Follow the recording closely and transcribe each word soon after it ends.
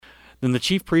Then the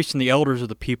chief priests and the elders of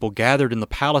the people gathered in the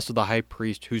palace of the high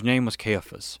priest, whose name was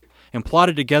Caiaphas, and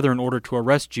plotted together in order to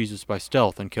arrest Jesus by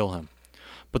stealth and kill him.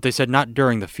 But they said, "Not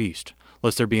during the feast,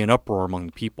 lest there be an uproar among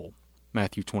the people."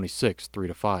 Matthew 26,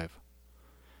 3-5.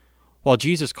 While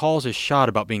Jesus calls his shot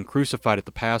about being crucified at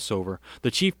the Passover,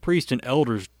 the chief priests and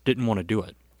elders didn't want to do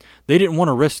it. They didn't want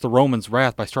to risk the Romans'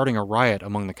 wrath by starting a riot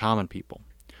among the common people.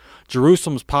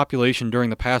 Jerusalem's population during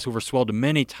the Passover swelled to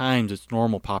many times its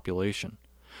normal population.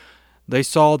 They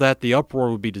saw that the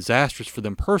uproar would be disastrous for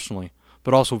them personally,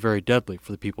 but also very deadly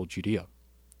for the people of Judea.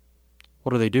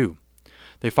 What do?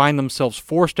 They find themselves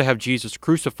forced to have Jesus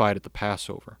crucified at the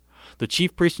Passover. The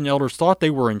chief priests and elders thought they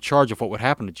were in charge of what would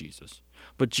happen to Jesus,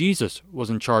 but Jesus was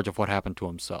in charge of what happened to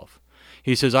himself.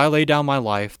 He says, "I lay down my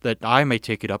life that I may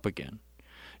take it up again."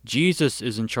 Jesus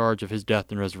is in charge of his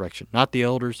death and resurrection, not the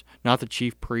elders, not the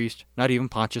chief priest, not even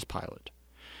Pontius Pilate.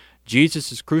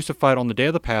 Jesus is crucified on the day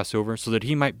of the Passover so that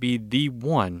he might be the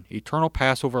one eternal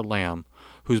Passover lamb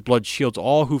whose blood shields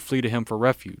all who flee to him for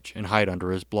refuge and hide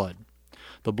under his blood,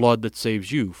 the blood that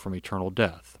saves you from eternal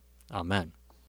death. Amen.